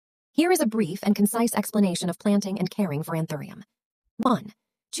Here is a brief and concise explanation of planting and caring for Anthurium. 1.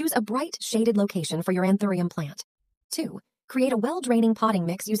 Choose a bright, shaded location for your Anthurium plant. 2. Create a well-draining potting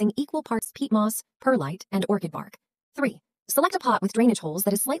mix using equal parts peat moss, perlite, and orchid bark. 3. Select a pot with drainage holes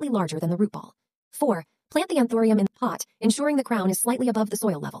that is slightly larger than the root ball. 4. Plant the Anthurium in the pot, ensuring the crown is slightly above the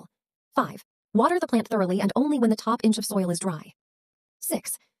soil level. 5. Water the plant thoroughly and only when the top inch of soil is dry.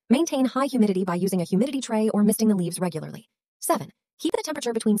 6. Maintain high humidity by using a humidity tray or misting the leaves regularly. 7. Keep the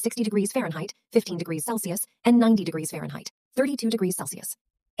temperature between 60 degrees Fahrenheit, 15 degrees Celsius, and 90 degrees Fahrenheit, 32 degrees Celsius.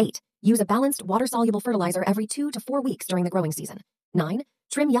 8. Use a balanced, water-soluble fertilizer every 2 to 4 weeks during the growing season. 9.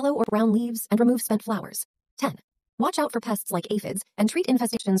 Trim yellow or brown leaves and remove spent flowers. 10. Watch out for pests like aphids and treat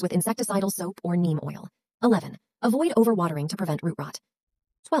infestations with insecticidal soap or neem oil. 11. Avoid overwatering to prevent root rot.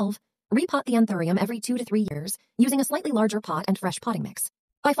 12. Repot the Anthurium every 2 to 3 years using a slightly larger pot and fresh potting mix.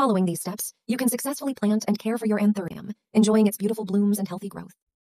 By following these steps, you can successfully plant and care for your Anthurium, enjoying its beautiful blooms and healthy growth.